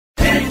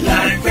Pet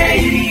Life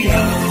Radio.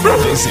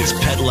 This is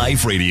Pet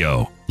Life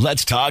Radio.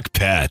 Let's talk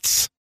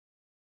pets.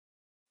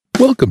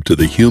 Welcome to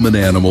the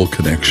Human-Animal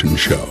Connection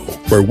Show,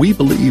 where we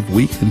believe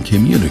we can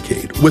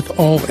communicate with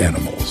all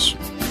animals.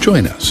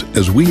 Join us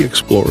as we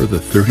explore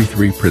the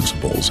 33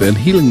 principles and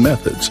healing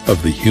methods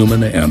of the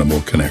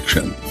human-animal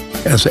connection.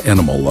 As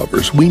animal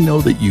lovers, we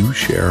know that you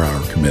share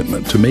our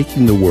commitment to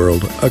making the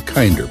world a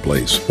kinder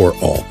place for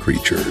all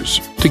creatures.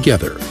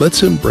 Together,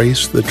 let's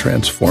embrace the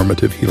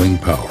transformative healing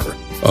power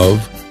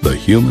of the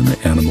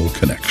human-animal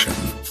connection.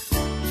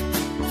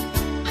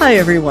 Hi,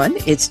 everyone.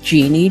 It's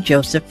Jeannie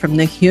Joseph from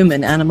the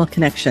Human Animal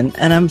Connection,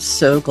 and I'm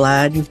so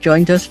glad you've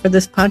joined us for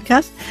this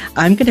podcast.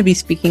 I'm going to be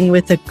speaking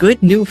with a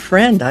good new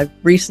friend. I've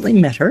recently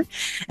met her,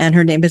 and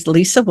her name is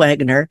Lisa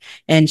Waggoner,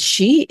 and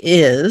she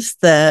is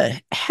the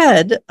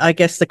head, I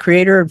guess, the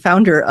creator and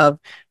founder of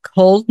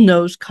Cold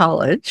Nose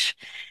College.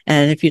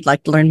 And if you'd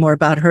like to learn more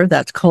about her,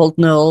 that's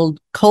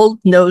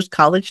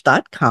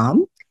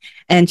coldnosecollege.com.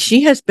 And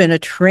she has been a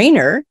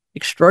trainer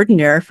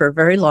extraordinaire for a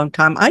very long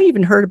time. I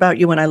even heard about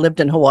you when I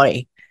lived in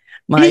Hawaii.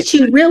 Did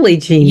you really,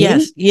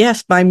 Jeannie?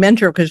 Yes, my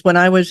mentor, because when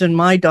I was in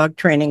my dog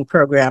training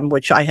program,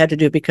 which I had to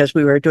do because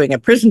we were doing a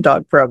prison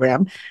dog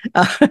program,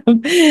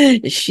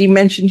 she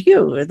mentioned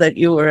you, that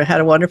you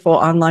had a wonderful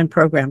online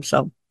program.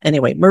 So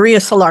anyway, Maria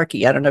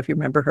Solarki, I don't know if you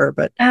remember her,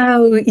 but...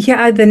 Oh,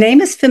 yeah, the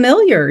name is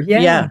familiar.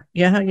 Yeah.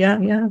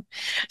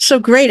 So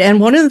great. And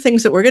one of the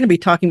things that we're going to be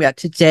talking about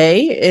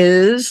today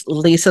is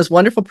Lisa's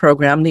wonderful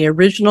program, the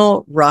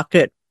original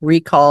Rocket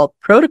Recall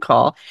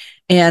Protocol.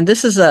 And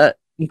this is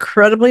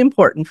incredibly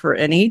important for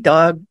any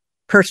dog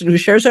person who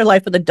shares their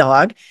life with a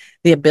dog,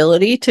 the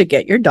ability to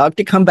get your dog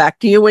to come back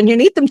to you when you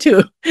need them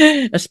to,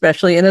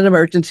 especially in an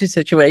emergency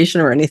situation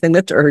or anything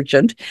that's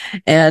urgent.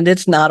 And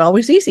it's not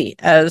always easy,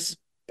 as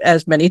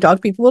many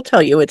dog people will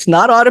tell you. It's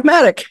not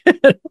automatic.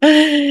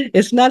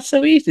 It's not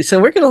so easy.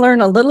 So we're going to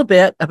learn a little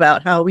bit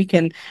about how we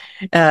can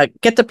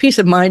get the peace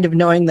of mind of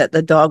knowing that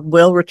the dog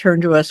will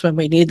return to us when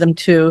we need them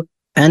to,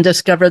 and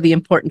discover the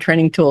important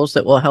training tools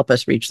that will help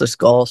us reach this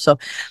goal. So,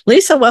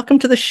 Lisa, welcome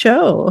to the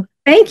show.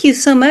 Thank you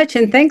so much,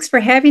 and thanks for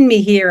having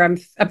me here. I'm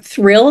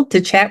thrilled to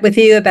chat with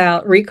you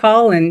about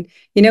recall and,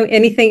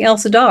 anything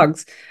else of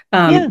dogs.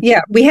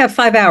 Yeah, we have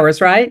 5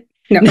 hours, right?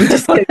 No, I'm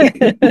just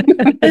kidding.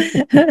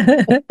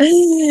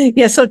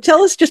 Yeah, so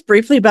tell us just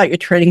briefly about your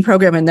training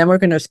program, and then we're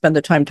going to spend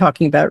the time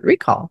talking about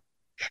recall.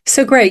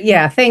 So great.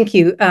 Yeah, thank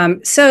you.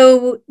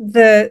 So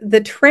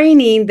the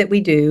training that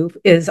we do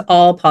is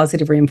all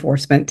positive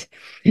reinforcement.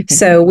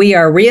 So we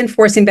are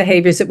reinforcing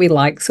behaviors that we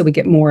like so we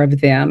get more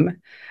of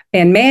them,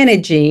 and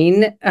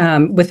managing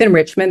with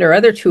enrichment or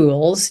other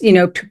tools,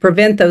 to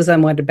prevent those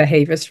unwanted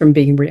behaviors from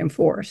being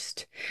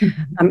reinforced.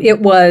 It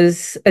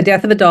was a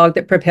death of a dog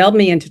that propelled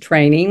me into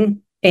training.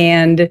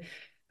 And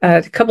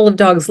a couple of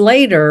dogs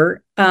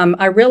later,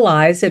 I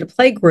realized at a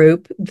play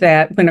group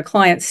that when a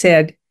client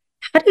said,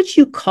 "How did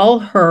you call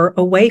her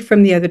away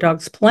from the other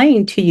dogs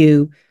playing to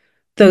you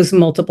those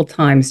multiple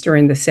times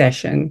during the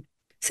session?"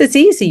 So it's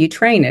easy, you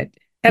train it.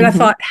 And I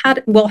thought, how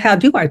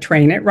do I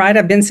train it, right?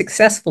 I've been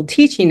successful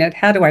teaching it.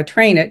 How do I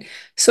train it?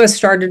 So I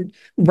started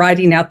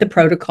writing out the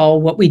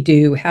protocol, what we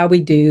do, how we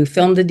do,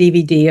 filmed a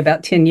DVD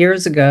about 10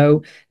 years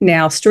ago,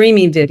 now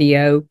streaming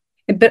video,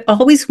 but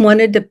always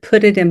wanted to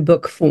put it in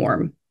book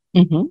form.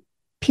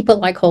 People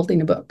like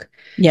holding a book.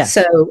 Yeah.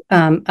 So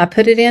I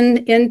put it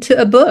into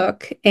a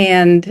book,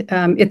 and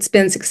it's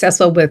been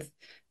successful with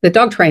the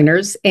dog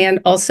trainers and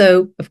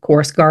also, of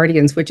course,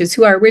 guardians, which is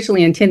who I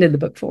originally intended the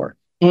book for.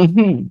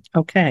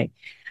 Okay.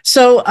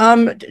 So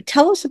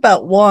tell us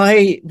about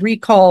why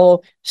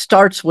recall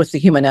starts with the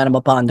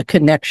human-animal bond, the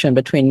connection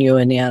between you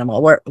and the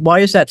animal. Why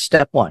is that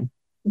step one?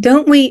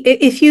 Don't we,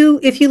 if you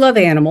love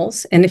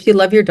animals and if you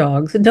love your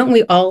dogs, don't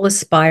we all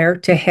aspire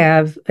to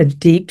have a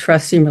deep,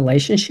 trusting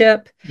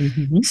relationship?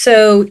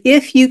 So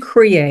if you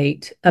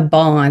create a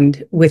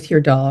bond with your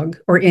dog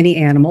or any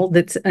animal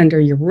that's under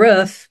your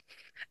roof,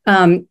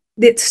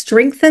 it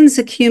strengthens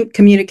the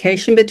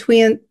communication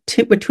between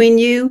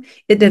you.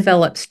 It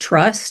develops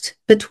trust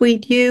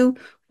between you.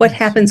 What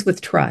happens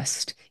with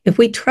trust? If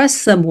we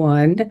trust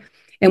someone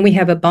and we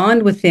have a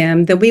bond with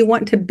them, then we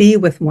want to be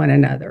with one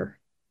another.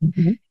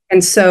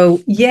 And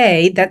so,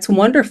 yay, that's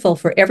wonderful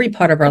for every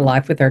part of our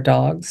life with our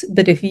dogs.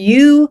 But if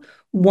you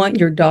want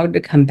your dog to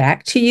come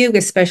back to you,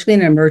 especially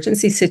in an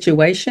emergency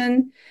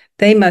situation,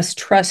 they must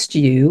trust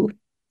you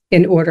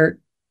in order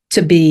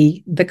to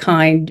be the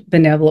kind,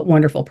 benevolent,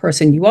 wonderful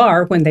person you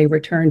are when they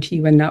return to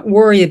you, and not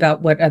worry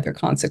about what other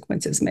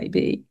consequences may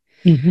be.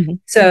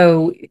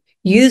 So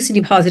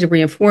using positive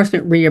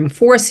reinforcement,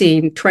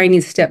 reinforcing training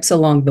steps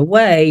along the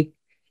way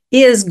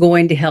is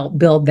going to help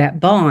build that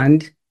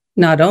bond,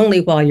 not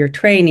only while you're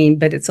training,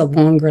 but it's a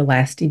longer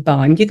lasting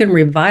bond. You can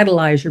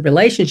revitalize your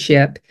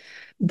relationship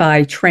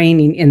by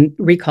training and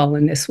recall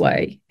in this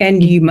way.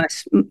 And you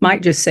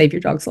might just save your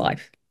dog's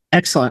life.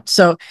 Excellent.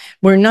 So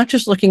we're not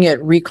just looking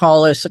at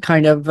recall as a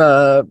kind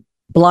of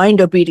blind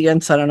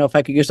obedience. I don't know if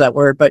I could use that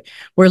word, but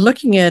we're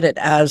looking at it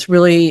as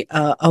really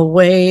a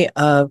way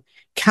of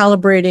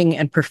calibrating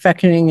and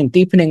perfecting and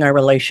deepening our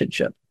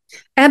relationship.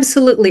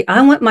 Absolutely.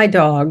 I want my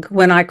dog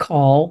when I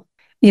call,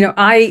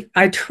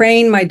 I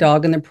train my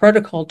dog, and the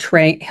protocol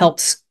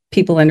helps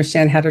people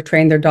understand how to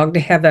train their dog to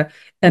have a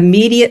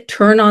immediate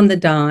turn on the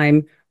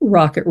dime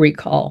rocket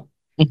recall.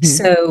 Mhm.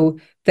 So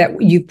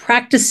that you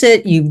practice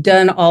it, you've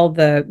done all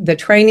the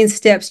training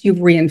steps,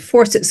 you've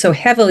reinforced it so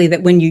heavily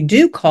that when you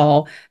do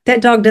call,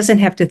 that dog doesn't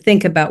have to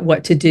think about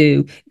what to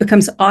do. It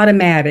becomes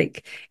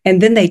automatic.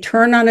 And then they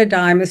turn on a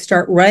dime and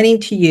start running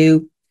to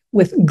you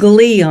with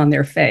glee on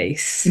their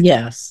face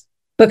Yes.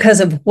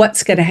 because of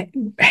what's going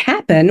to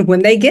happen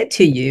when they get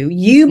to you.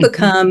 You Mhm.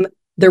 become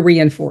the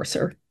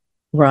reinforcer.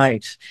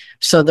 Right.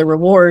 So the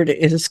reward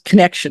is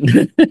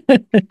connection.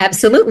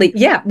 Absolutely.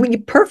 Yeah.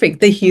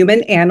 Perfect. The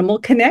human animal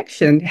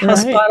connection. How Right.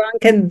 spot on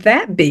can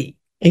that be?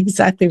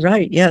 Exactly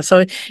right. Yeah.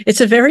 So it's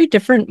a very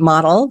different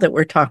model that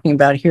we're talking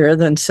about here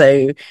than,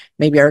 say,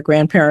 maybe our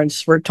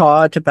grandparents were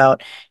taught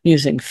about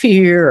using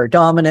fear or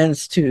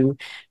dominance to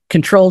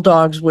control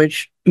dogs,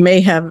 which may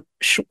have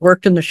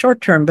worked in the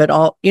short term, but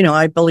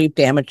I believe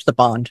damaged the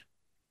bond.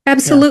 Yeah.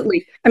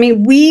 Absolutely. I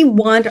mean, we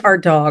want our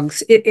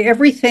dogs,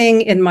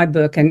 everything in my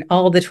book and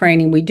all the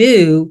training we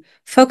do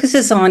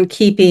focuses on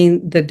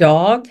keeping the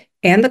dog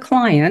and the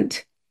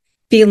client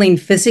feeling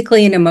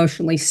physically and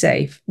emotionally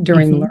safe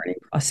during the Hmm. learning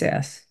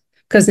process.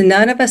 Because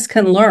none of us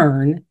can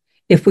learn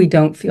if we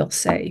don't feel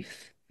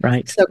safe.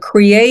 Right. So,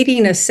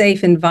 creating a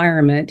safe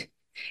environment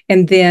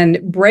and then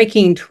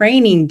breaking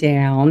training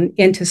down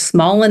into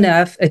small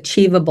enough,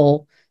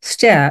 achievable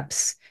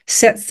steps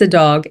sets the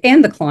dog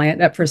and the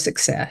client up for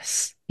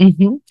success.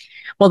 Hmm.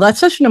 Well, that's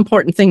such an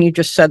important thing you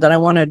just said that I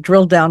want to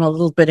drill down a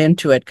little bit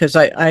into it, because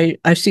I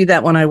see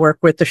that when I work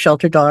with the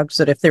shelter dogs,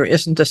 that if there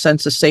isn't a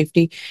sense of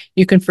safety,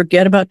 you can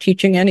forget about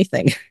teaching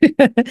anything.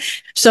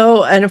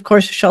 So, and of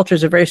course, shelter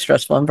is a very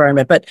stressful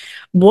environment, but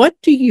what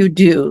do you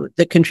do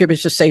that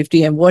contributes to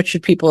safety, and what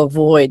should people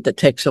avoid that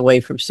takes away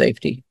from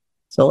safety?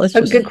 So let's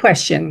A just, good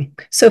question.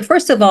 So,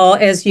 first of all,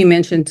 as you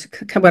mentioned,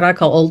 what I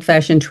call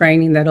old-fashioned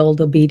training, that old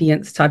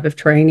obedience type of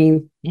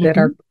training that hmm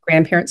our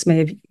grandparents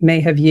may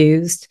have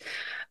used.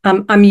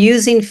 I'm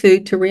using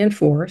food to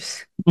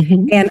reinforce,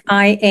 hmm and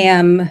I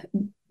am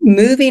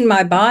moving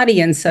my body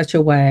in such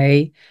a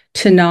way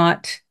to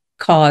not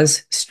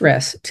cause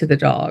stress to the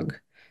dog.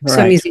 So I'm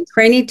right. using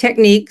training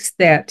techniques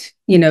that,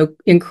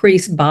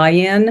 increase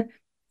buy-in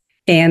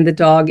and the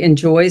dog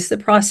enjoys the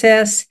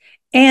process.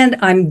 And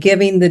I'm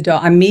meeting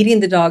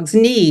the dog's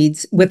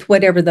needs with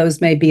whatever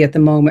those may be at the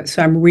moment.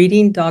 So I'm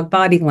reading dog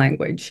body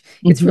language.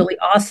 It's Hmm. really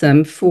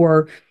awesome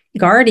for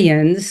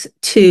guardians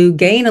to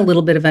gain a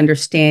little bit of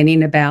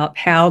understanding about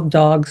how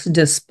dogs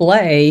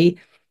display,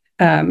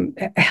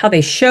 how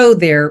they show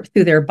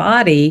through their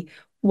body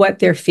what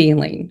they're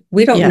feeling.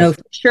 We don't know Yes.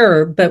 for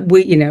sure, but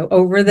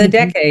over the Hmm.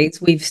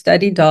 decades, we've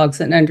studied dogs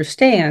and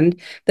understand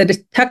that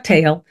a tuck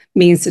tail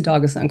means the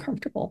dog is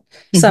uncomfortable.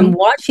 So I'm Hmm.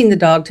 watching the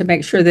dog to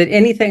make sure that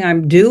anything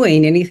I'm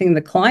doing, anything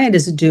the client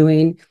is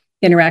doing,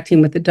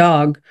 interacting with the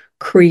dog,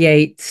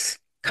 creates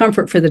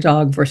comfort for the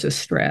dog versus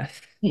stress.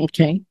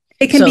 Okay.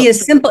 It can So, be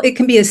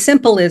as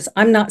simple as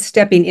I'm not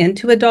stepping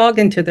into a dog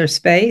into their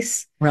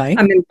space. right.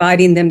 I'm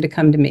inviting them to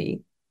come to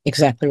me.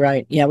 Exactly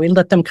right. Yeah, we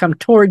let them come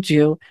towards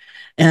you,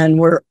 and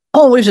we're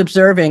always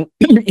observing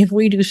if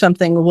we do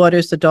something, what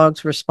is the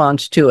dog's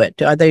response to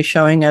it? Are they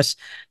showing us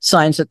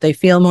signs that they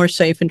feel more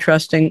safe and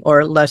trusting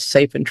or less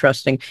safe and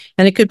trusting?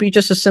 And it could be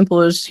just as simple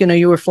as,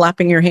 you were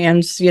flapping your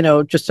hands,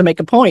 just to make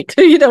a point,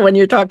 when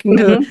you're talking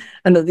to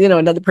Mhm.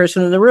 another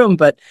person in the room.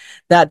 But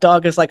that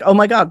dog is like, oh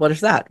my God, what is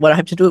that? What do I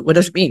have to do? What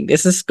does it mean?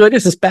 Is this good?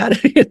 Is this bad?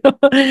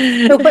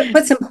 So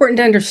what's important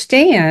to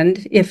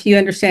understand, if you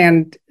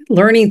understand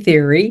learning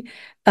theory,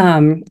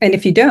 and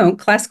if you don't,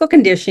 classical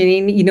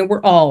conditioning,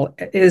 we're all,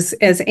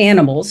 as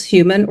animals,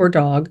 human or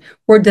dog,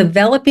 we're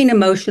developing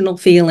emotional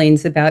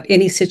feelings about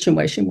any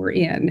situation we're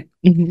in.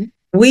 Mhm.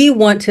 We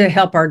want to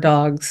help our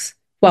dogs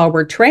while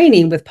we're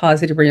training with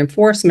positive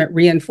reinforcement,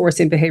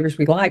 reinforcing behaviors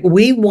we like.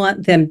 We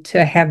want them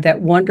to have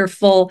that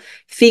wonderful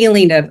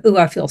feeling of, "Ooh,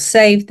 I feel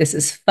safe. This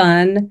is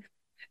fun."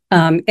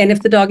 And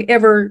if the dog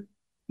ever,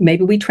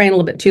 maybe we train a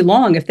little bit too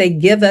long, if they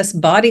give us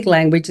body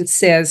language that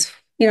says,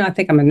 I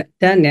think I'm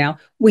done now,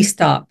 we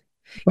stop.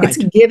 It's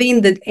Right. giving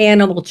the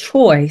animal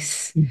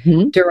choice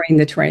Mhm. during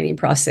the training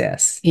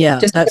process. Yeah,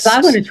 Just because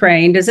I want that's to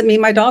train doesn't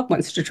mean my dog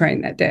wants to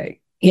train that day.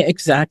 Yeah,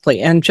 exactly.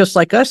 And just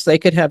like us, they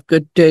could have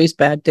good days,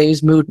 bad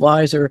days, mood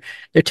wise, or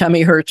their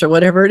tummy hurts or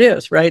whatever it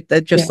is, right?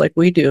 That just Yeah, like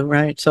we do,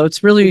 right? So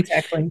it's really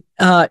exactly.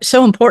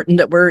 so important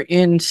that we're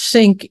in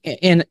sync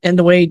in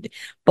the way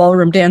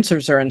ballroom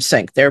dancers are in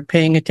sync. They're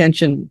paying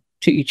attention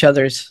to each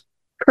other's.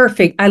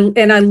 Perfect. I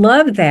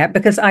love that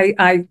because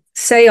I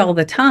say all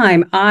the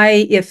time,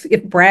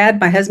 if Brad,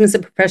 my husband's a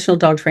professional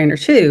dog trainer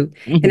too,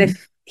 and Mhm.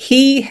 if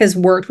he has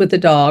worked with a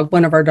dog,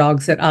 one of our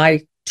dogs that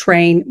I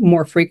train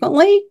more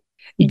frequently,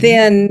 Mhm.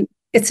 then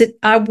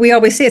we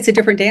always say it's a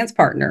different dance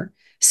partner.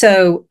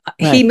 So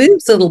he Right.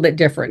 moves a little bit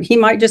different. He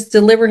might just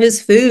deliver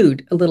his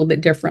food a little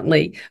bit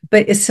differently,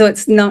 but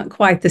it's not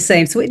quite the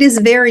same. So it is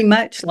very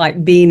much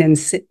like being in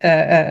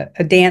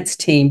a dance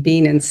team,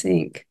 being in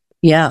sync.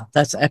 Yeah,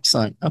 that's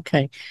excellent.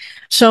 Okay.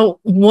 So,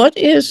 what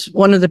is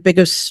one of the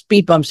biggest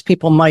speed bumps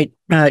people might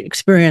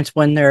experience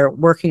when they're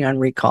working on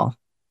recall?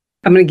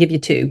 I'm going to give you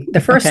two.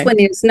 The first Okay. one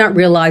is not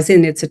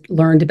realizing it's a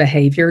learned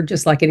behavior,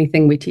 just like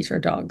anything we teach our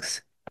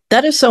dogs.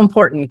 That is so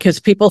important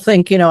because people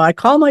think, I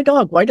call my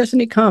dog. Why doesn't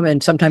he come?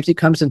 And sometimes he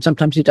comes and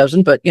sometimes he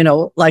doesn't. But,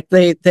 like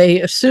they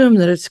assume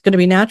that it's going to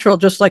be natural,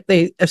 just like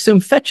they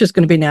assume fetch is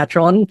going to be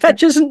natural. And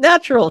fetch isn't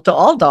natural to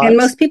all dogs. And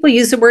most people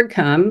use the word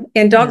come,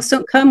 and dogs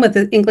don't come with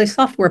the English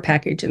software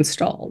package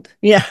installed.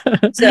 Yeah.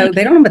 So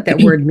they don't know what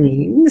that word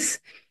means.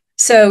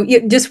 So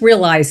just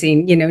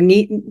realizing,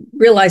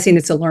 realizing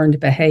it's a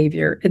learned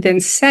behavior. And then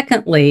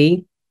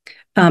secondly,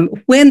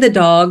 when the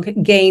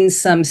dog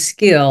gains some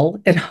skill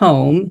at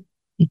home,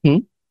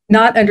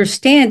 not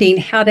understanding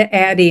how to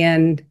add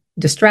in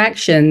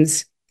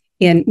distractions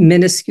in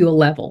minuscule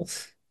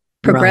levels,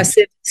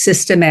 progressive,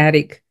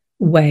 systematic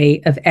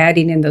way of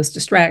adding in those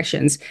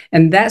distractions.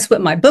 And that's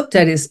what my book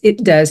does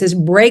is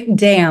break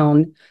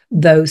down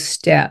those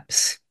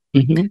steps.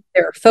 There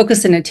are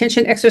focus and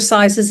attention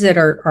exercises that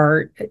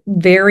are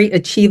very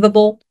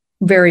achievable,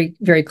 very,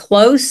 very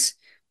close.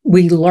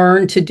 We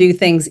learn to do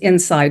things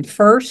inside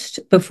first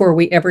before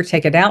we ever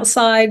take it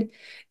outside.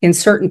 In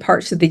certain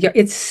parts of the yard,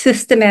 it's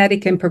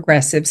systematic and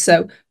progressive.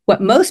 So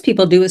what most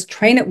people do is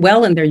train it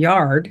well in their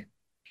yard,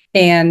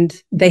 and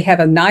they have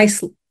a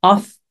nice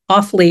off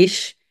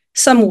leash,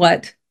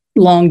 somewhat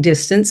long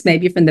distance,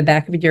 maybe from the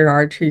back of your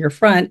yard to your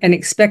front, and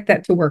expect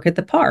that to work at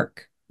the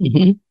park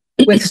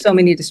with so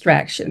many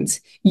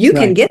distractions. You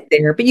can get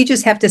there, but you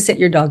just have to set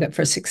your dog up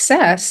for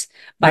success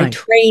by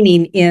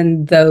training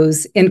in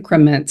those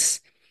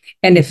increments.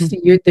 And if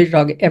the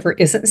dog ever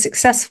isn't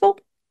successful,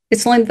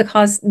 it's only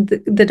because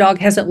the dog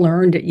hasn't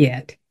learned it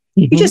yet.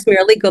 You just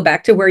merely go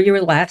back to where you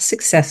were last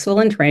successful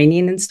in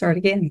training and start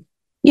again.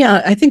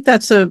 Yeah, I think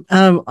that's a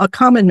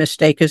common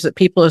mistake, is that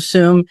people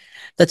assume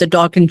that the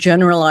dog can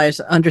generalize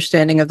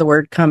understanding of the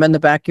word come in the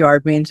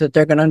backyard means that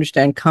they're going to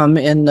understand come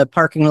in the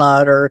parking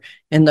lot or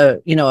in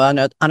the,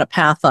 on a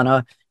path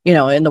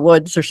in the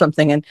woods or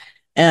something.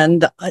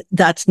 And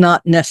that's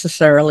not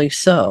necessarily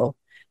so.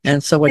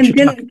 And so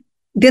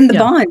then the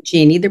bond,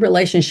 Jeannie, the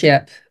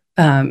relationship,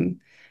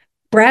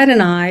 Brad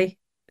and I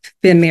have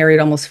been married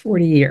almost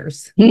 40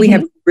 years. We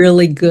have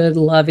really good,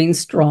 loving,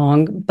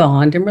 strong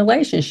bond and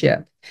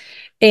relationship.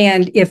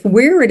 And if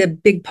we're at a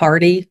big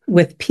party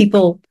with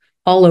people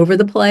all over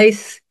the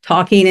place,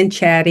 talking and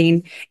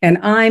chatting, and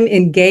I'm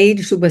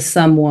engaged with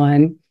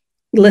someone,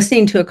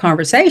 listening to a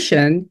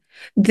conversation,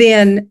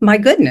 then my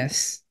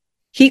goodness,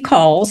 he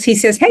calls, he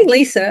says, "Hey,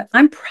 Lisa,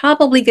 I'm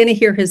probably going to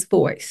hear his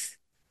voice."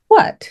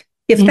 What?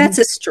 If that's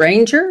a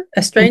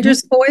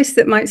stranger's voice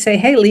that might say,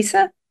 "Hey,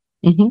 Lisa,"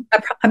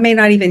 I may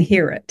not even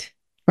hear it.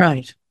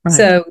 Right.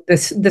 So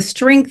the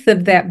strength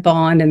of that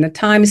bond and the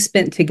time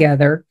spent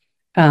together,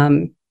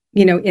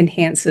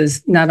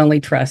 enhances not only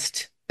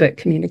trust, but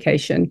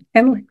communication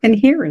and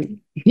hearing.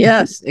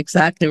 Yes,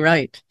 exactly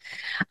right.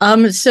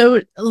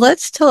 So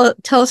let's tell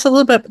us a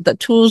little bit about the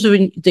tools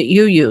that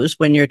you use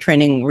when you're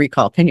training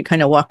recall. Can you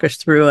kind of walk us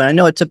through? I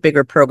know it's a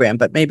bigger program,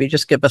 but maybe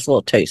just give us a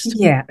little taste.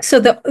 Yeah. So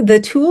the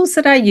tools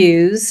that I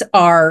use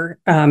are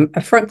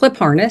a front clip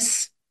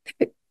harness,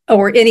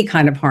 or any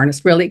kind of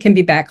harness, really. It can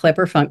be back clip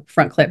or front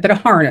clip, but a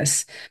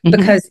harness.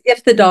 Because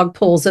if the dog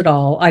pulls at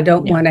all, I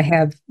don't want to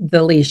have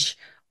the leash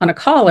on a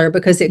collar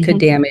because it could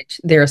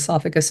damage their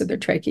esophagus or their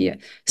trachea.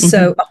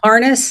 So a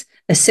harness,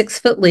 a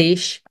 6-foot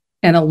leash,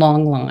 and a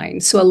long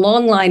line. So a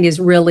long line is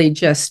really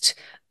just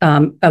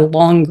a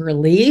longer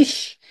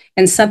leash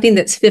and something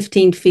that's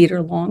 15 feet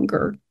or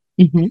longer.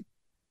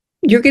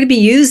 You're going to be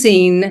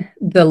using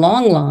the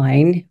long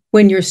line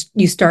when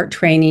you start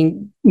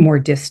training more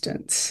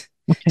distance.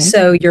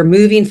 So you're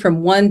moving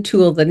from one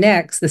tool to the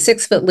next, the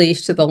 6-foot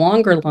leash to the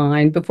longer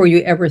line, before you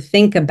ever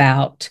think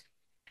about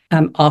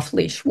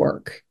off-leash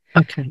work.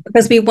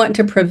 Because we want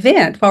to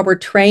prevent, while we're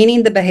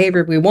training the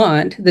behavior we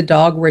want, the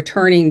dog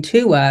returning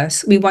to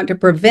us, we want to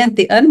prevent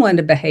the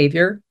unwanted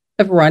behavior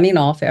of running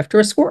off after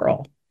a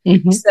squirrel.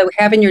 So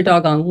having your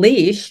dog on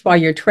leash while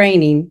you're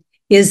training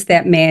is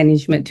that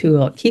management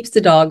tool. It keeps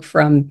the dog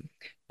from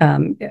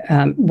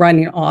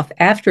running off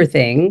after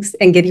things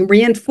and getting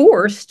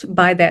reinforced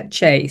by that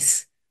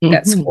chase,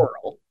 that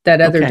squirrel,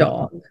 that other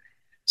dog.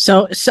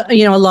 So,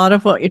 a lot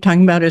of what you're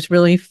talking about is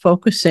really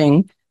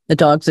focusing the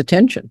dog's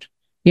attention,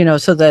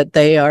 so that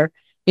they are,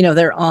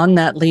 they're on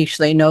that leash.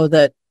 They know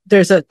that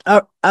there's a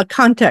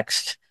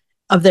context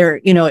of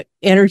their,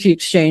 energy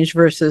exchange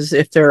versus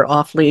if they're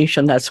off leash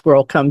and that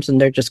squirrel comes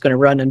and they're just going to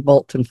run and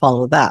bolt and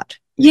follow that.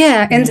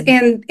 Yeah.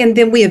 And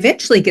then we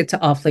eventually get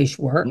to off leash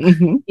work,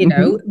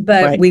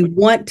 but we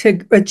want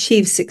to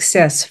achieve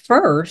success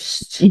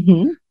first.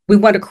 We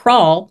want to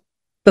crawl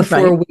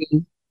before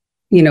we,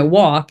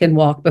 walk, and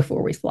walk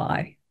before we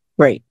fly.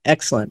 Great.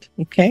 Excellent.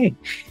 Okay.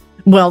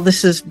 Well,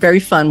 this is very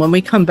fun. When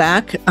we come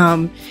back,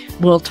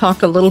 we'll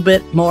talk a little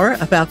bit more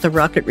about the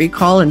rocket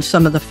recall and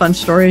some of the fun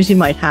stories you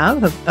might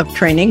have of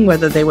training,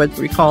 whether they would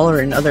recall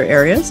or in other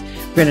areas.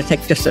 We're going to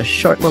take just a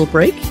short little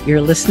break. You're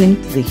listening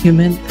to the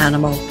Human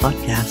Animal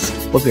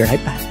Podcast. We'll be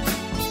right back.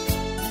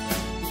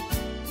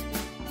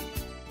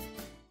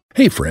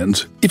 Hey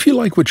friends, if you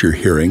like what you're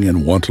hearing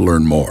and want to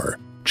learn more,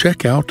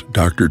 check out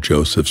Dr.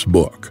 Joseph's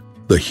book,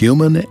 The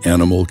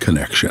Human-Animal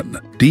Connection,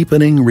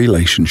 Deepening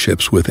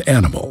Relationships with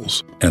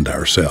Animals and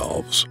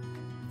Ourselves.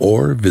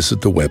 Or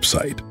visit the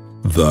website,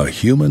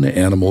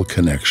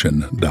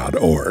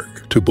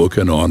 thehumananimalconnection.org, to book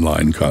an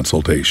online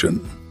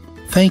consultation.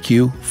 Thank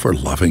you for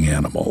loving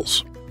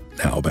animals.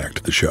 Now back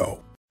to the show.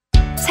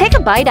 Take a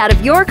bite out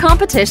of your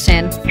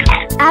competition.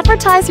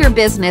 Advertise your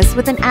business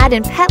with an ad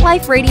in Pet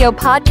Life Radio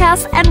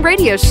podcasts and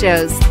radio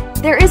shows.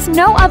 There is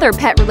no other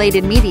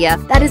pet-related media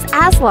that is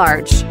as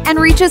large and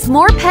reaches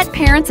more pet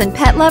parents and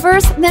pet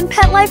lovers than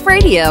Pet Life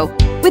Radio.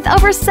 With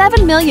over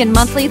 7 million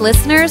monthly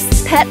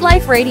listeners, Pet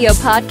Life Radio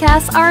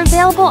podcasts are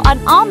available on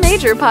all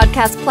major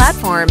podcast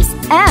platforms.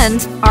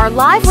 And our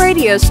live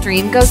radio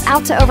stream goes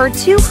out to over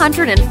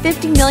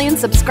 250 million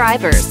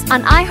subscribers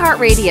on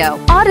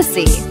iHeartRadio,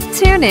 Odyssey,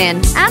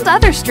 TuneIn, and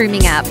other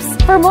streaming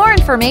apps. For more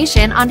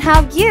information on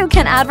how you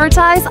can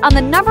advertise on the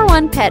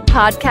 #1 pet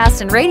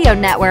podcast and radio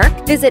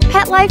network, visit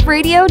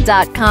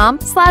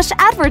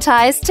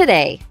PetLifeRadio.com/advertise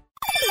today.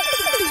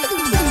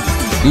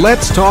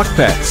 Let's Talk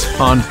Pets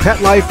on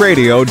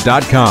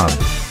PetLifeRadio.com.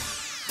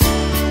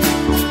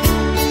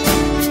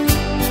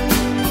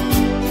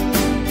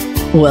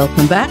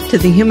 Welcome back to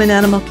the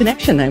Human-Animal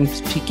Connection. I'm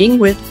speaking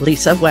with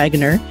Lisa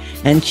Waggoner,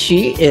 and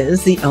she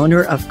is the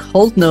owner of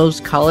Cold Nose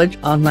College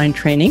Online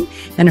Training,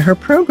 and her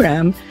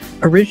program,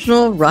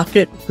 Original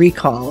Rocket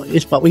Recall,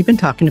 is what we've been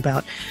talking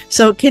about.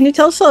 So can you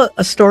tell us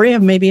a story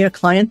of maybe a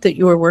client that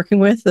you were working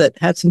with that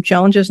had some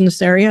challenges in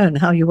this area and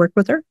how you worked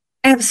with her?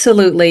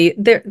 Absolutely.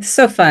 They're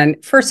so fun.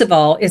 First of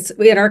all, it's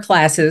in our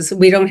classes.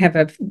 We don't have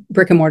a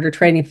brick and mortar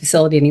training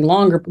facility any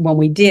longer. But when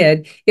we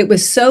did, it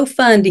was so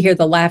fun to hear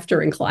the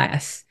laughter in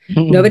class.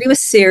 Nobody was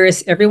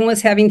serious. Everyone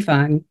was having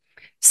fun.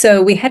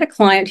 So we had a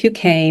client who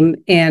came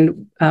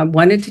and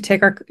wanted to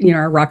take our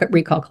Rocket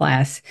Recall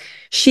class.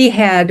 She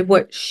had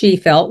what she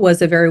felt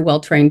was a very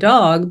well-trained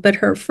dog, but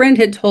her friend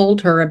had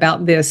told her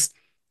about this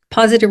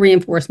positive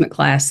reinforcement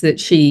class that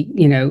she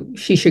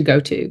should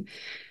go to.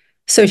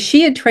 So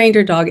she had trained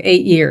her dog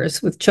 8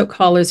 years with choke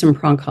collars and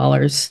prong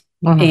collars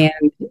and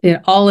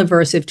all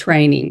aversive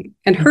training.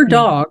 And her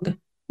dog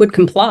would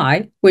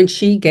comply when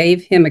she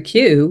gave him a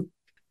cue,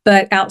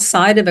 but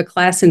outside of a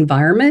class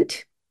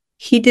environment,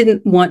 he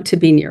didn't want to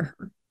be near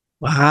her.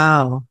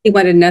 Wow. He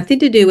wanted nothing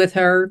to do with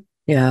her.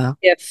 Yeah.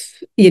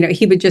 If,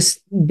 he would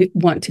just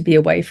want to be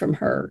away from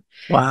her.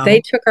 Wow.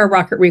 They took our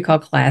Rocket Recall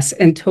class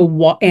and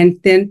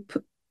then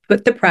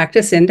put the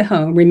practice into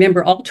home.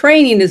 Remember, all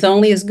training is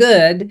only as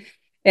good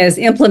as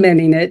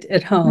implementing it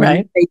at home.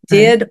 Right. They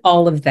did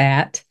all of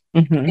that.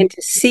 And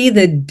to see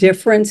the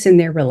difference in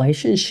their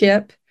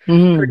relationship,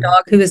 her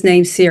dog, who was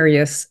named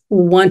Sirius,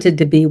 wanted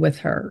to be with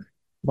her.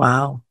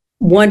 Wow.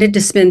 Wanted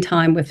to spend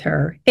time with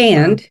her.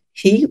 And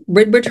he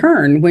would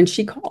return when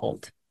she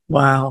called.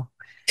 Wow.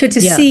 To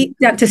see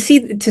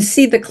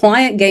the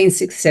client gain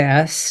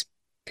success,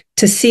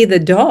 to see the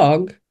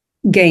dog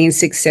gain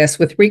success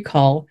with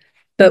recall,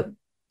 but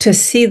to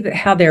see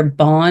how their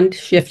bond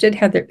shifted,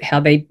 how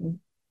they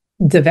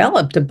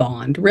developed a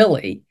bond,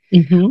 really,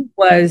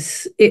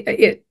 was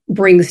it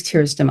brings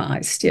tears to my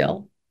eyes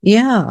still.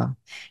 Yeah.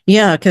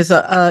 Because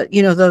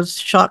those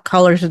shock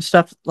collars and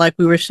stuff, like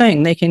we were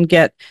saying, they can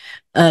get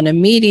an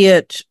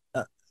immediate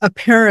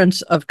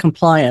appearance of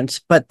compliance,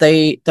 but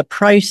the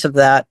price of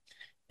that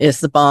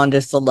is the bond,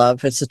 is the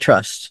love, it's the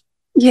trust.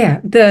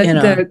 Yeah,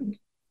 there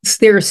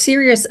are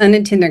serious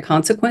unintended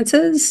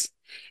consequences,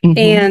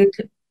 and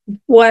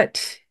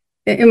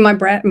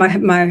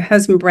my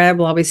husband Brad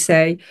will always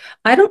say,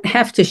 I don't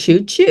have to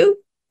shoot you.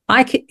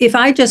 If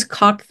I just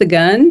cock the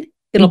gun,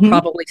 it'll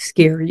probably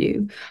scare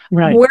you.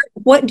 Right.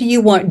 What do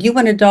you want? Do you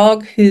want a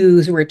dog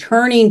who's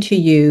returning to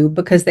you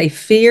because they're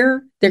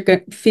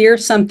going to fear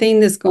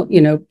something that's going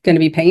to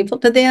be painful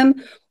to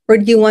them, or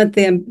do you want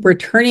them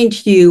returning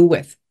to you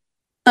with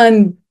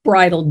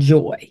unbridled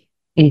joy?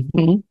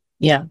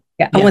 Yeah.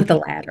 I want the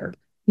latter.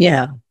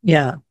 Yeah.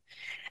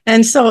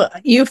 And so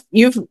you've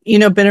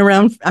been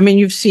around. I mean,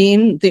 you've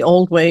seen the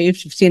old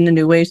ways, you've seen the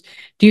new ways.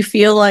 Do you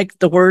feel like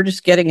the word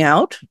is getting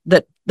out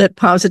that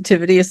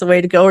positivity is the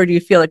way to go, or do you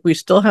feel like we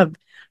still have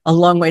a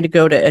long way to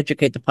go to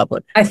educate the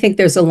public? I think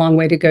there's a long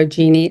way to go,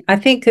 Jeannie. I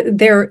think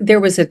there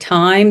was a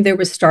time there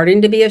was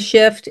starting to be a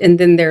shift, and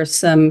then there's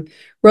some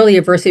really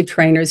aversive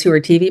trainers who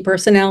are TV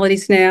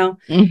personalities now,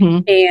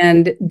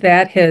 and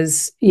that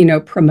has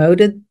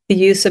promoted the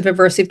use of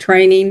aversive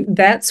training.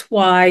 That's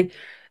why,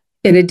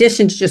 in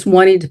addition to just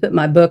wanting to put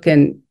my book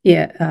and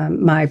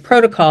my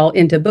protocol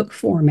into book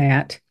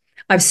format,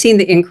 I've seen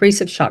the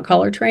increase of shock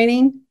collar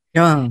training.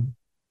 Yeah.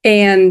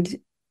 And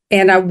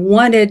I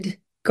wanted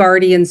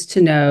guardians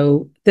to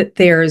know that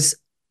there's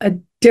a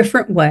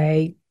different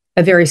way,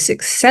 a very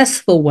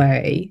successful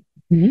way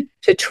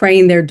to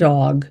train their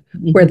dog,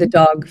 where the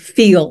dog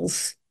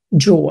feels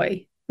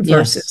joy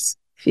versus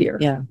fear.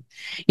 Yeah.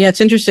 It's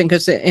interesting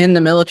because in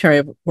the military,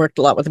 I've worked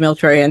a lot with the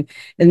military, and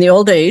in the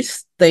old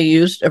days, they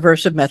used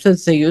aversive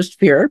methods. They used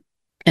fear.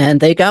 And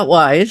they got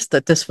wise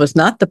that this was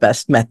not the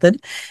best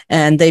method,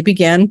 and they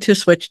began to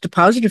switch to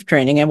positive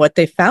training. And what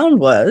they found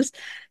was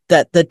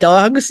that the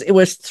dogs, it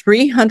was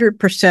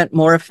 300%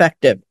 more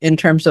effective in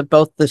terms of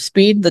both the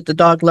speed that the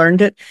dog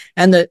learned it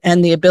and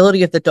the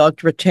ability of the dog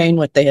to retain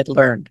what they had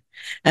learned.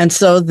 And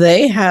so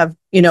they have,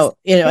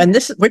 and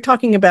this, we're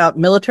talking about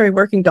military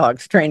working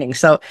dogs training.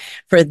 So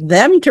for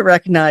them to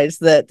recognize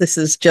that this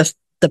is just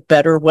the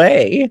better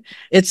way,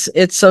 it's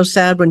so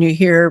sad when you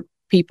hear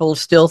people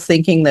still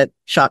thinking that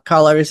shock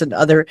collars and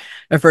other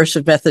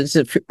aversive methods,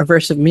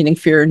 aversive meaning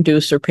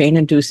fear-induced or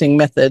pain-inducing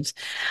methods,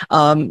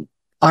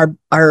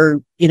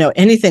 are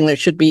anything that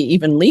should be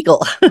even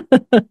legal.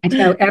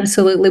 No,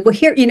 absolutely. Well,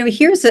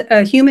 here's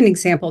a human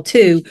example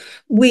too.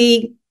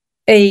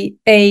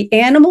 A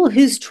animal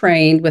who's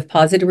trained with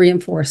positive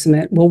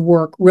reinforcement will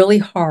work really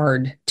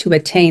hard to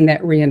attain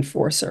that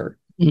reinforcer.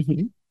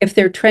 Mm-hmm. If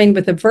they're trained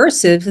with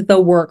aversives,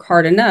 they'll work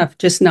hard enough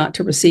just not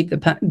to receive the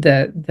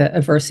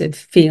aversive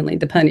feeling,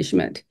 the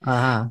punishment.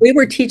 Ah. We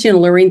were teaching a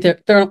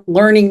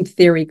learning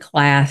theory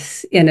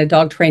class in a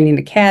dog training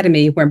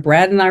academy where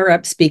Brad and I were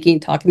up speaking,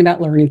 talking about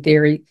learning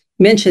theory,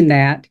 mentioned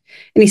that.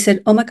 And he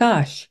said, oh my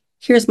gosh,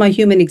 here's my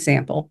human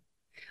example.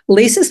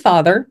 Lisa's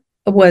father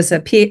had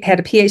a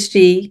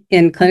PhD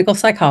in clinical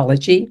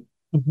psychology.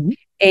 Mm-hmm.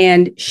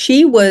 And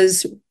she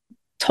was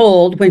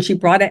told when she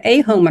brought an A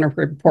home on her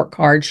report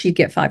card, she'd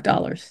get $5.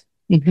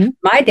 Mm-hmm.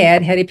 My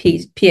dad had a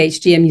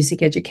PhD in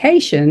music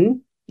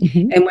education.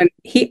 Mm-hmm.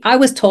 And I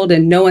was told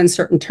in no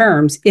uncertain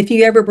terms, if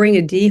you ever bring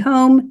a D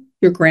home,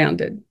 you're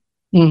grounded.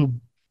 Mm.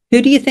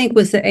 Who do you think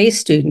was the A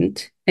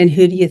student and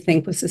who do you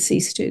think was the C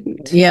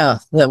student? Yeah,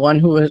 the one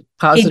who was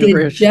positive. He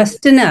did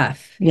just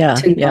enough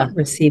to not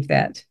receive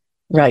that.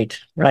 Right.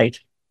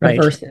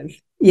 Aversive.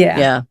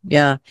 Yeah.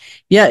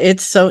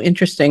 It's so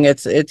interesting.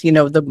 It's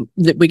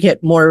we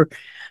get more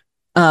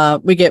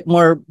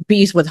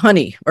bees with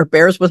honey or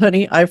bears with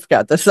honey. I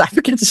forgot this. I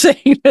forget the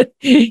saying, but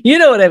you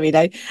know what I mean.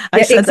 I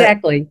said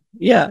exactly.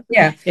 That.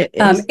 Yeah.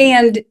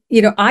 And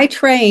I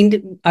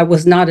trained. I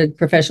was not a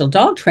professional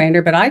dog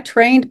trainer, but I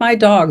trained my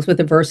dogs with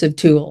aversive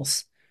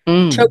tools,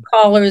 choke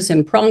collars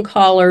and prong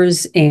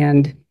collars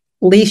and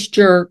leash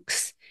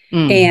jerks.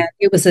 And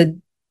it was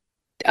an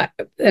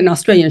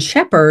Australian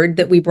Shepherd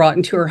that we brought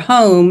into her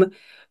home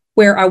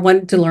where I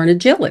wanted to learn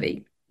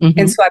agility. Mm-hmm.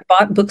 And so I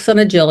bought books on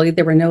agility.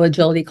 There were no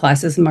agility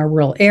classes in my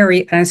rural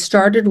area. And I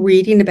started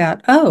reading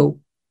about,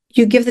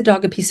 you give the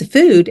dog a piece of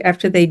food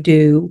after they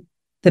do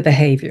the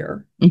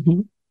behavior.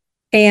 Mm-hmm.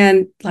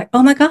 And like,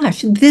 oh my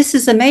gosh, this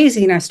is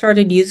amazing. I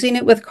started using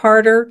it with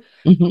Carter.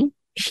 Mm-hmm.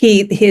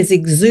 His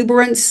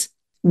exuberance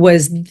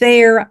was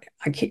there.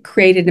 I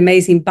created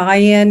amazing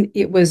buy-in.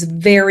 It was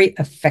very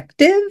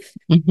effective.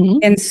 Mm-hmm.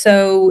 And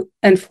so,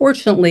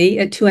 unfortunately,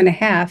 at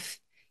 2.5,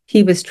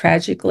 he was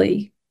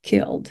tragically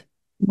killed.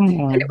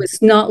 Mm-hmm. And it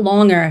was not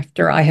long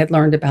after I had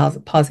learned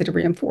about positive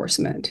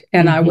reinforcement.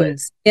 And I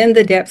was in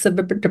the depths of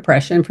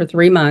depression for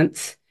 3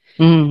 months.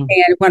 And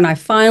when I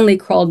finally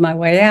crawled my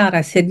way out,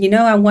 I said,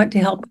 I want to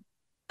help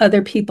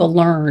other people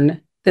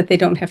learn that they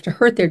don't have to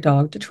hurt their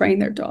dog to train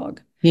their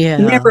dog. Yeah.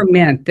 Never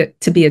meant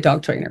that to be a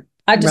dog trainer.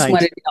 I just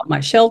wanted to help my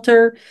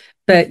shelter.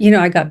 But,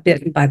 I got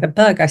bitten by the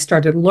bug. I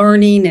started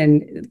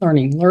learning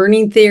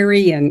learning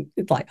theory, and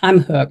it's like, I'm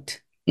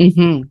hooked.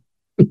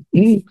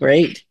 Mm-hmm.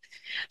 Great.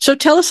 So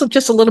tell us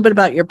just a little bit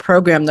about your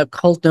program, the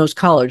Cold Nose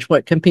College.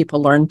 What can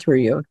people learn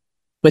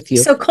with you?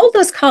 So Cold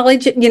Nose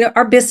College,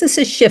 our business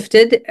has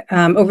shifted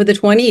over the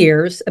 20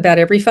 years, about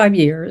every 5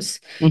 years.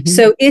 Mm-hmm.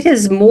 So it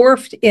has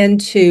morphed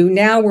into,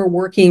 now we're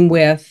working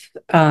with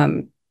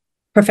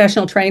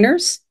professional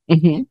trainers,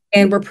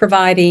 and we're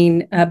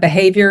providing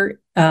behavior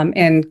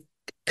and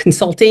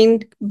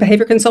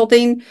behavior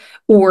consulting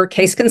or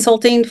case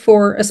consulting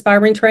for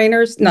aspiring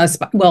trainers.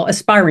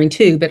 Aspiring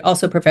too, but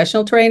also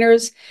professional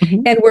trainers.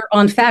 Mm-hmm. And we're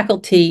on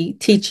faculty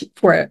teach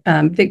for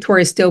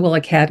Victoria Stilwell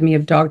Academy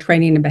of Dog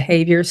Training and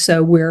Behavior.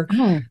 So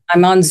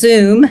I'm on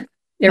Zoom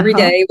every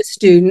day with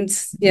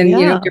students in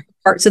different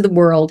parts of the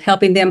world,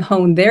 helping them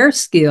hone their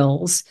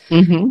skills.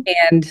 Mm-hmm.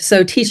 And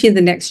so teaching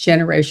the next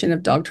generation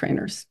of dog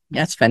trainers.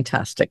 That's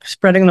fantastic.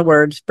 Spreading the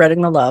word,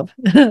 spreading the love.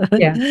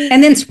 Yeah.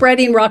 And then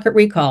spreading Rocket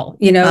Recall,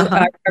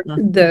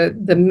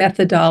 the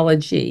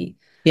methodology.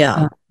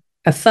 Yeah.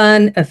 A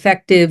fun,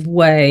 effective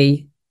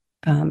way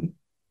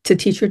to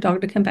teach your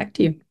dog to come back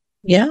to you.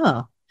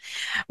 Yeah.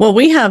 Well,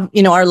 we have,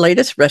 our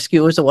latest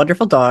rescue is a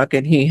wonderful dog,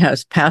 and he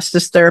has passed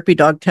his therapy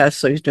dog test,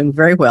 so he's doing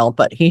very well.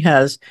 But he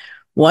has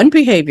one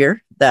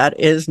behavior that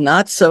is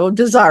not so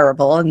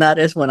desirable, and that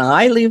is when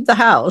I leave the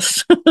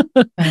house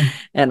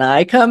and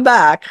I come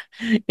back,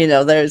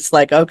 there's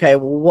like, okay,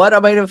 what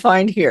am I to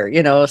find here?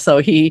 So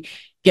he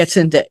gets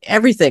into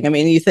everything. I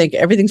mean, you think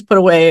everything's put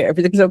away,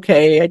 everything's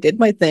okay. I did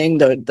my thing.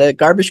 The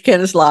garbage can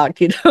is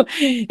locked, and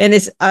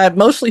it's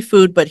mostly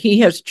food, but he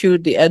has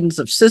chewed the ends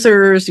of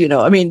scissors,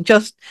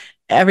 just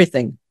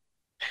everything.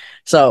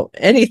 So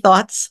any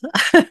thoughts?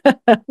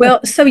 Well,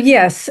 so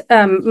yes,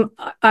 I'm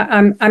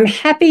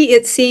happy.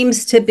 It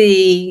seems to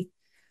be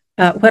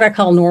what I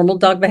call normal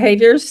dog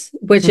behaviors,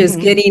 which is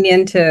getting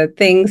into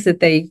things that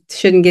they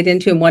shouldn't get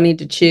into and wanting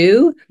to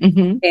chew,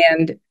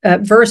 and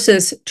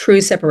versus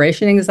true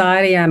separation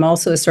anxiety. I'm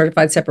also a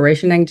certified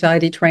separation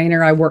anxiety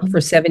trainer. I worked for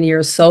 7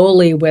 years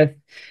solely with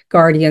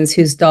guardians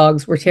whose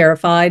dogs were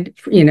terrified,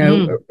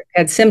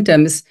 had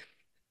symptoms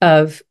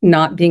of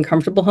not being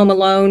comfortable home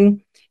alone.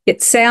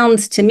 It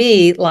sounds to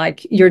me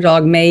like your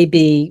dog may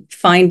be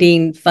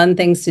finding fun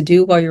things to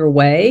do while you're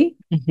away.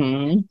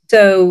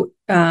 So,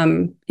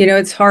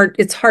 it's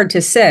hard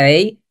to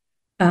say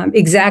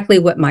exactly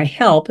what might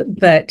help,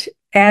 but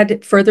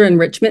add further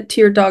enrichment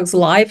to your dog's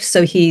life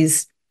so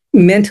he's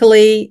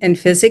mentally and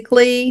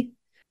physically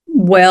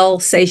well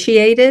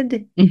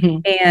satiated,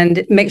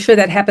 and make sure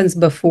that happens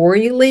before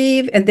you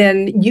leave. And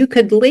then you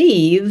could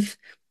leave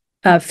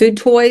food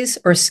toys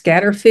or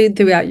scatter food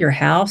throughout your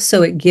house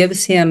so it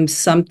gives him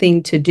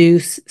something to do,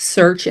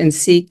 search and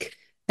seek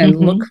and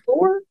look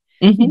for.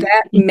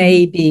 That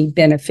may be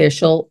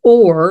beneficial.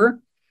 Or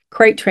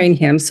crate train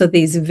him so that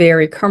he's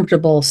very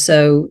comfortable.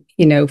 So,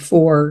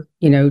 for,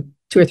 2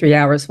 or 3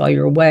 hours while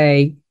you're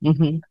away,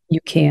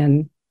 you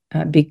can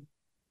be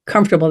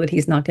comfortable that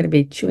he's not going to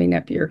be chewing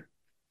up your.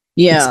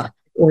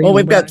 Well,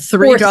 we've got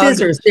 3 dogs.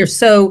 Scissors. They're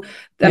so,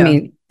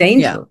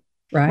 dangerous.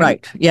 Right.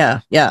 Right. Yeah.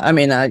 Yeah. I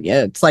mean,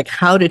 it's like,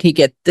 how did he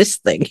get this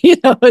thing?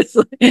 It's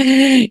like,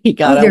 he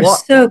got. They're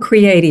so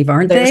creative,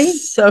 aren't they?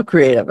 So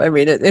creative. I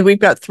mean, and we've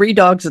got 3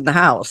 dogs in the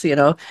house,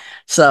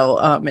 So,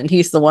 and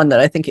he's the one that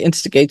I think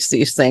instigates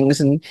these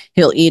things, and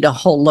he'll eat a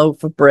whole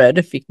loaf of bread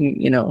if he can.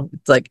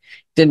 It's like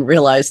didn't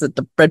realize that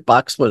the bread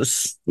box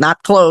was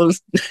not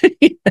closed.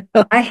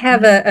 I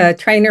have a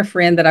trainer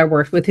friend that I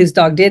worked with whose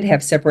dog did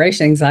have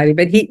separation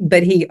anxiety,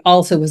 but he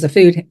also was a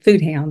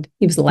food hound.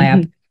 He was a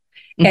lab,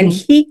 and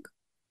he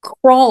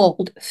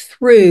crawled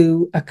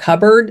through a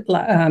cupboard,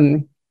 not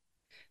an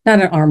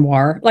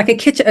armoire, like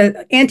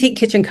an antique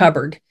kitchen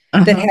cupboard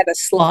that had a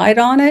slide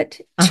on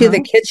it to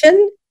the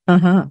kitchen.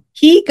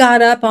 He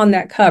got up on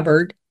that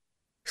cupboard,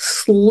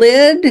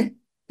 slid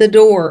the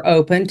door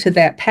open to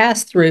that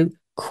pass through,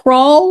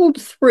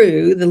 crawled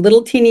through the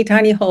little teeny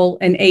tiny hole,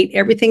 and ate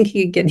everything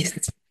he could get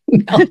his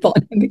mouth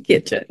on in the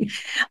kitchen.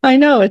 I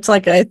know. It's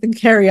like, I think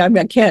Harry, I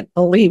can't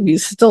believe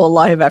he's still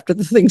alive after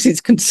the things he's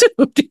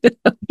consumed.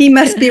 He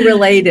must be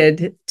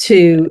related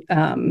to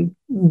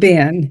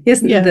Ben.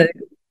 Isn't the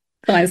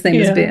client's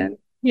name is Ben?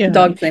 Yeah. The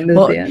dog's name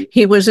is Ben.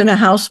 He was in a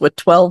house with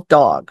 12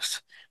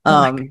 dogs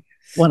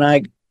when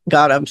I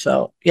got him.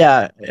 So,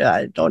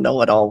 I don't know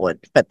what all would,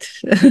 but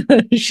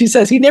she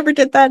says he never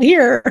did that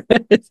here.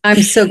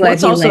 I'm so glad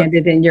he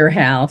landed in your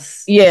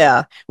house.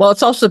 Yeah. Well,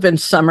 it's also been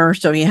summer,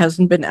 so he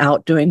hasn't been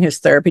out doing his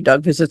therapy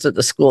dog visits at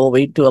the school.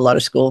 We do a lot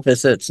of school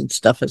visits and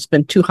stuff. It's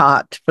been too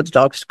hot for the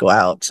dogs to go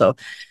out. So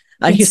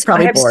he's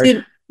probably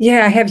bored.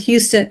 I have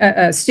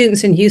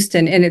students in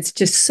Houston, and it's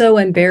just so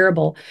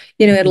unbearable.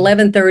 At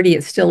 11:30,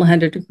 it's still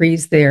 100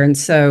 degrees there. And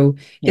so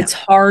it's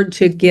hard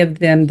to give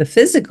them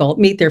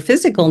meet their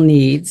physical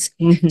needs.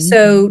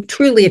 So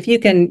truly, if you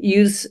can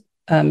use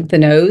the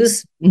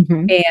nose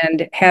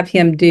and have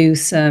him do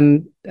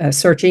some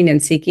searching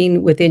and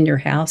seeking within your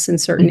house in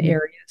certain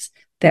areas,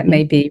 that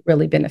may be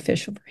really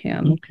beneficial for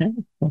him. Okay.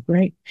 Well,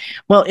 great.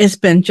 Well, it's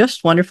been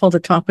just wonderful to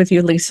talk with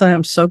you, Lisa.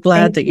 I'm so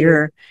glad that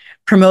you're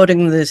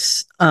promoting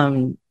this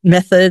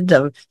method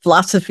of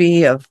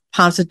philosophy of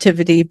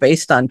positivity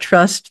based on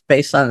trust,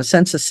 based on a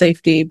sense of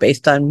safety,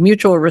 based on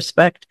mutual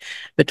respect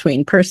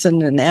between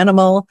person and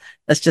animal.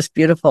 That's just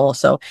beautiful.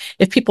 So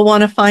if people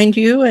want to find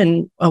you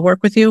and work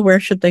with you, where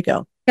should they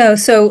go?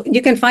 So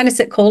you can find us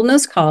at Cold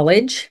Nose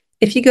College.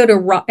 If you go to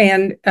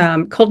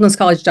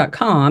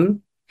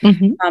coldnosecollege.com,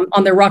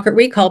 on the Rocket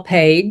Recall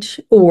page,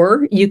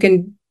 or you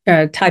can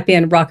type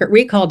in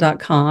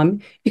rocketrecall.com.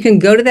 You can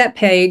go to that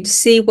page,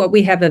 see what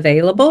we have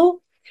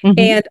available,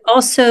 and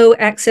also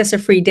access a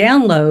free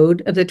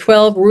download of the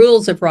 12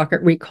 Rules of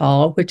Rocket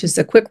Recall, which is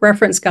a quick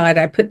reference guide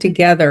I put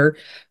together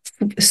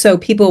so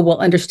people will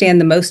understand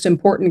the most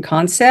important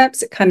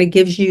concepts. It kind of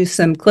gives you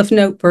some Cliff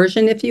Note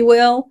version, if you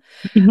will.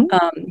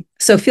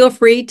 So feel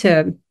free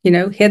to,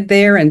 head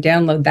there and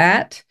download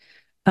that.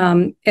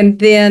 And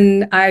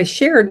then I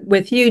shared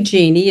with you,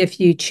 Jeannie, if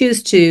you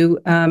choose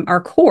to,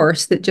 our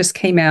course that just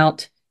came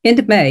out end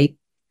of May.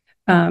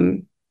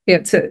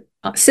 It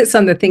sits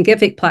on the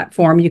Thinkific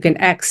platform. You can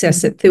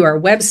access it through our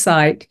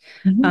website,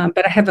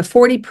 but I have a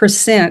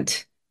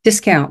 40%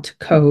 discount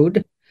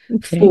code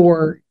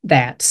for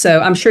that.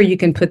 So I'm sure you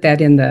can put that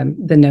in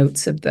the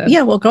notes of the.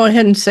 Yeah, well, go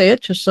ahead and say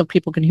it just so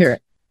people can hear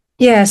it.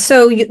 Yeah,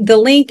 so the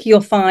link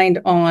you'll find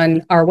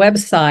on our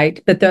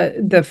website, but the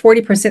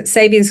 40%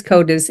 savings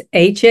code is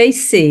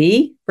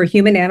HAC for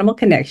Human Animal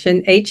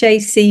Connection,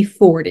 HAC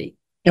 40.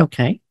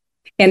 Okay.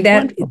 And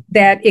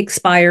that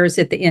expires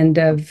at the end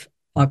of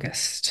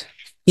August.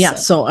 Yeah,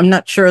 so I'm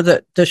not sure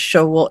that this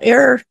show will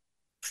air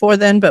for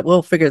then, but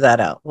we'll figure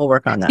that out. We'll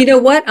work on that. You know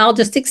what? I'll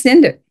just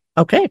extend it.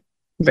 Okay.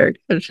 Very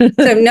good. So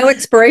no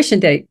expiration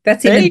date.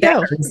 That's even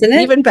better, isn't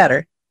it? Even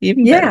better.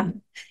 Better.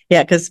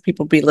 Yeah, because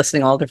people be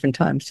listening all different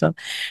times. So,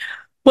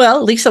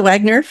 well, Lisa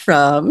Waggoner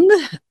from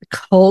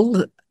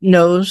Cold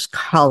Nose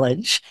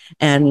College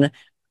and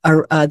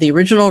the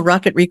original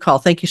Rocket Recall.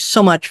 Thank you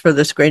so much for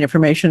this great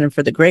information and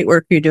for the great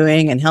work you're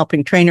doing and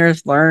helping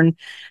trainers learn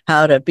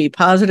how to be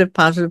positive,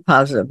 positive,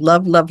 positive.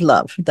 Love, love,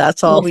 love.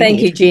 That's all. Well,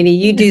 thank you, Jeannie.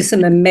 You do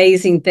some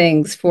amazing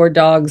things for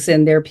dogs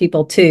and their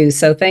people too.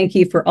 So thank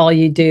you for all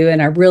you do.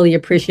 And I really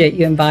appreciate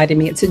you inviting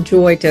me. It's a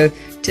joy to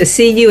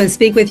see you and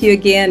speak with you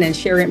again and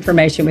share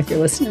information with your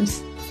listeners.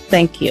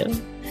 Thank you.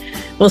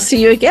 We'll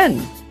see you again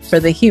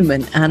for the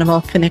Human Animal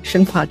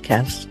Connection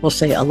podcast. We'll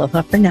say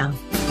aloha for now.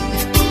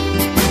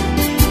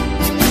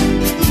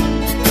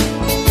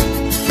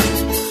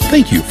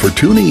 Thank you for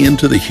tuning in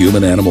to the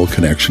Human Animal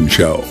Connection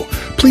Show.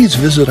 Please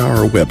visit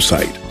our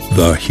website,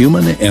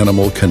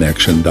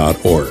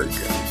 thehumananimalconnection.org.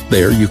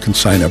 There you can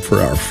sign up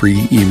for our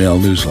free email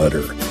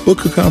newsletter,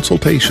 book a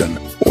consultation,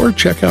 or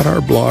check out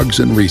our blogs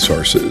and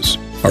resources.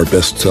 Our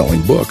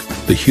best-selling book,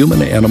 The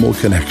Human Animal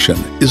Connection,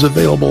 is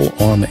available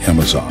on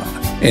Amazon,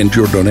 and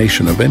your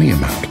donation of any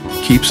amount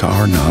keeps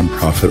our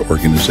nonprofit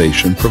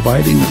organization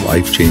providing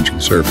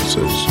life-changing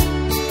services.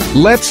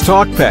 Let's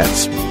Talk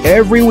Pets,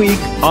 every week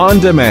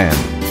on demand,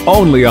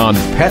 only on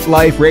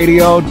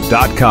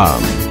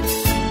PetLifeRadio.com.